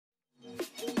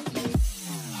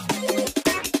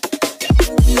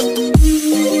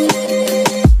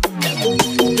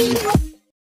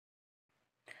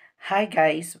Hi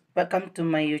guys, welcome to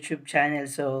my YouTube channel.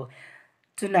 So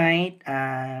tonight,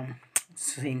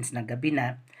 since naggabi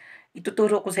na,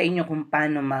 ituturo ko sa inyo kung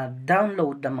paano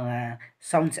mag-download ng mga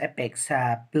sounds effects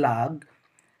sa vlog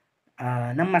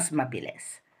ng mas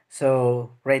mabilis.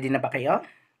 So, ready na ba kayo?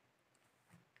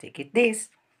 Take it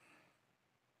this.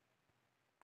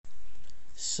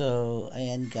 So,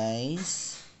 ayan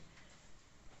guys.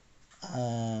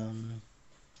 Um,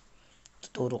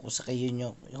 Tuturo ko sa kayo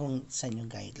yung sa inyong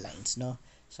guidelines, no?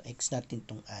 So, X natin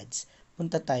tong ads.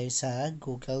 Punta tayo sa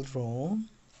Google Chrome.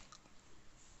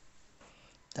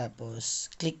 Tapos,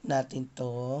 click natin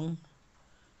tong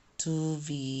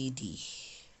Tubidy.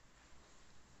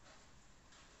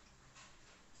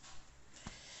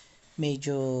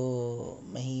 Medyo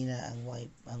mahina ang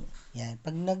wipe. Yan.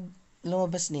 Pag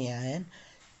lumabas na yan,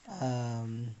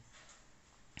 um,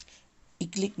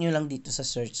 i-click nyo lang dito sa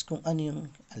search kung ano yung,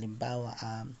 halimbawa,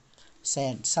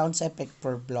 sounds effect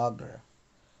for blogger.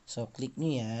 So, click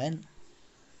nyo yan.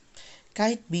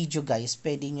 Kahit video guys,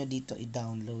 pwede nyo dito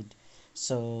i-download.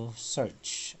 So,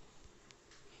 search.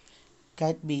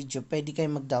 Kahit video, pwede kayo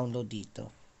mag-download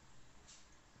dito.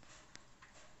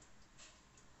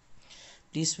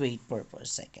 Please wait for 4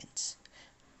 seconds.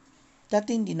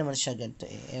 Dati hindi naman siya ganito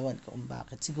eh. Ewan ko kung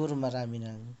bakit. Siguro marami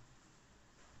nang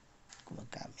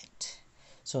gumagamit.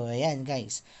 So, ayan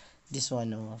guys. This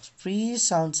one, free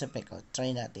sounds effect.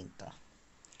 Try natin to.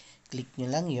 Click nyo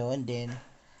lang yon. Then,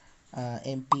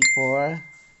 MP4.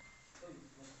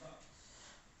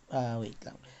 Wait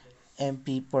lang.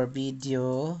 MP4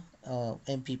 video,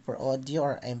 MP4 audio,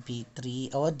 or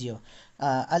MP3 audio.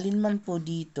 Alin man po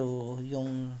dito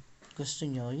yung gusto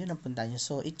nyo, yun ang punta nyo.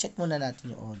 So, i-check muna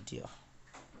natin yung audio.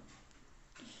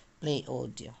 Play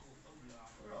audio.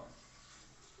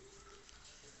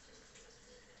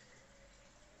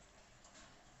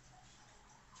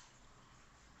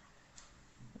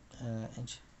 Uh,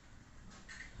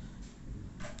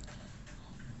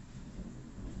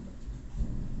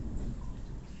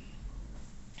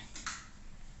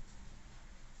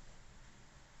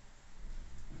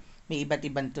 May iba't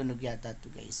ibang tunog yata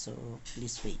to guys. So,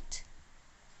 please wait.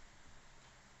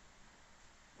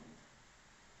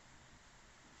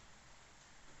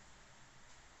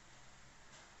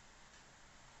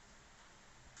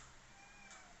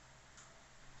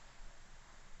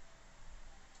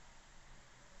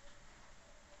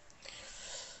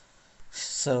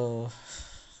 So,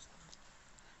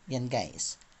 yan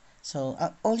guys. So,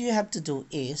 all you have to do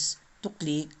is to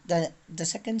click the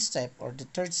second step or the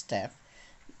third step.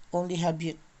 only have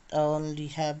you only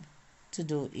have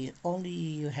only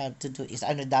you have to do is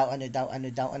ano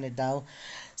daw.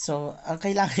 So, ang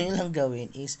kailangan nyo lang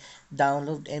gawin is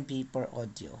download MP4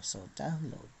 audio. So,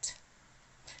 download.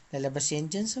 Lalabas yan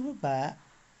dyan sa baba.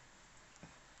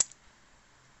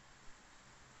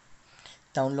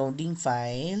 Downloading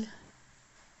file.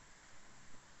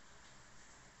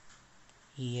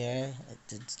 Here, at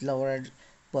the lower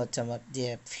bottom of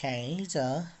the file.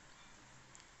 So,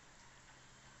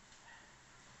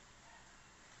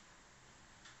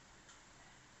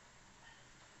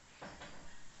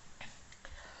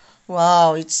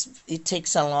 wow, it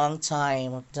takes a long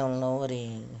time of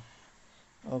downloading.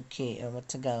 Okay,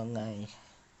 matagal nga eh.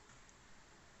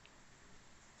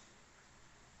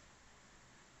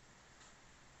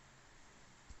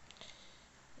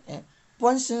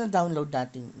 Once na-download na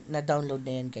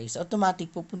yan guys,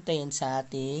 automatic pupunta yan sa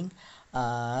ating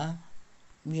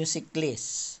music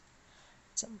list.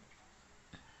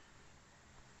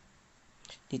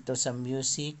 Dito sa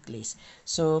music list.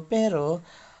 So, pero,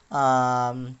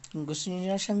 kung gusto niyo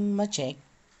na siyang ma-check,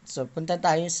 so, punta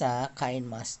tayo sa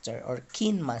KineMaster or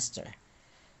KineMaster.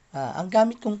 Ang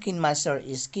gamit kong KineMaster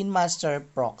is KineMaster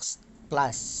Prox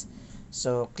Plus.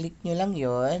 So, click nyo lang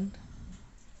yon.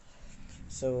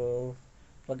 So,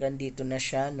 pag andito na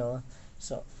siya, no?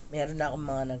 So, meron na akong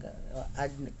mga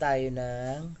add na tayo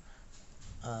ng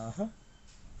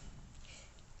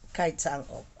kahit saang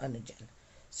ano dyan.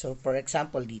 So, for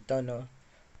example, dito, no?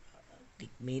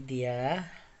 Click media.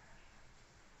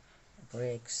 For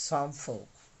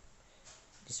example,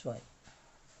 this one.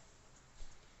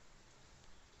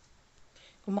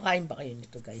 Kumakain ba kayo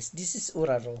nito, guys? This is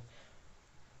Uraro.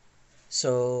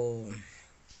 So,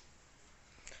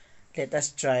 let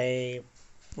us try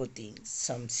putting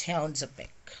some sounds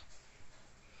effect.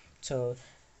 So,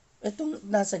 itong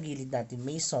nasa gilid natin,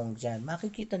 may song dyan.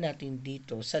 Makikita natin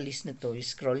dito sa list na to,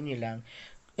 scroll nyo lang.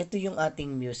 Ito yung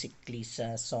ating music list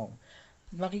sa song.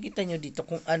 Makikita nyo dito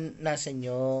kung nasa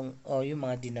nyo o yung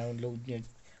mga dinownload nyo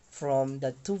from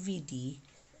the Tubidy,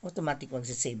 automatic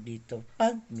magsisave dito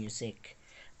pag music.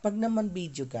 Pag naman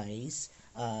video guys,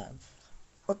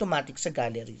 automatic sa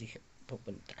gallery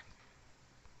pupunta.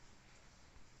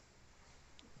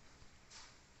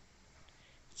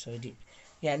 So,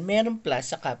 yan, meron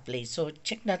plus sa play. So,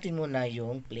 check natin muna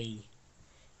yung play.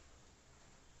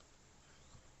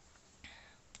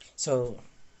 So,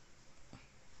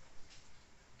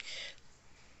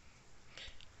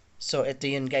 ito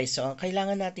yun guys. So, ang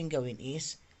kailangan natin gawin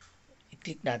is,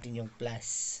 i-click natin yung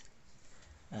plus.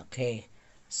 Okay.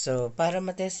 So, para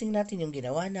matesting natin yung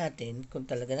ginawa natin, kung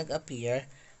talaga nag-appear,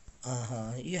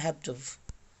 you have to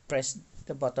press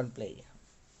the button play.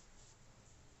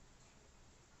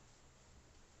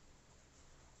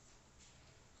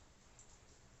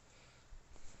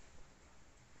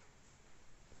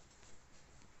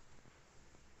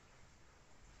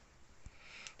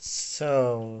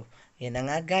 So, yan na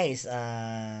nga guys.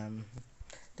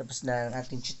 Tapos na ang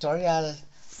ating tutorial.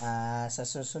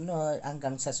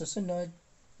 Hanggang sa susunod.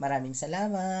 Maraming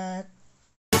salamat.